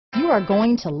are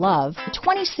going to love the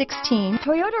 2016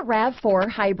 Toyota RAV4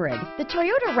 Hybrid. The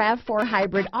Toyota RAV4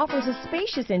 Hybrid offers a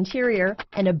spacious interior,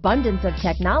 an abundance of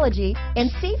technology, and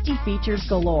safety features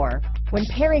galore. When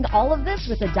pairing all of this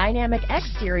with a dynamic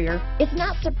exterior, it's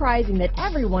not surprising that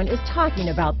everyone is talking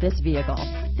about this vehicle.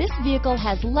 This vehicle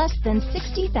has less than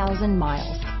 60,000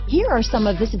 miles. Here are some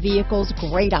of this vehicle's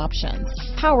great options: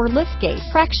 power liftgate,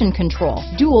 traction control,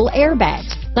 dual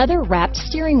airbags, leather-wrapped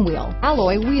steering wheel,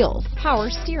 alloy wheels, power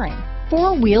steering,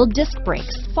 four-wheel disc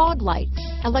brakes, fog lights,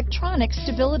 electronic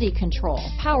stability control,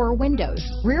 power windows,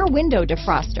 rear window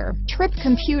defroster, trip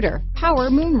computer, power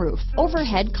moonroof,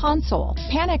 overhead console,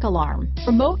 panic alarm,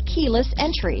 remote keyless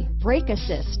entry, brake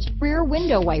assist, rear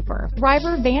window wiper,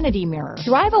 driver vanity mirror.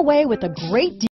 Drive away with a great deal.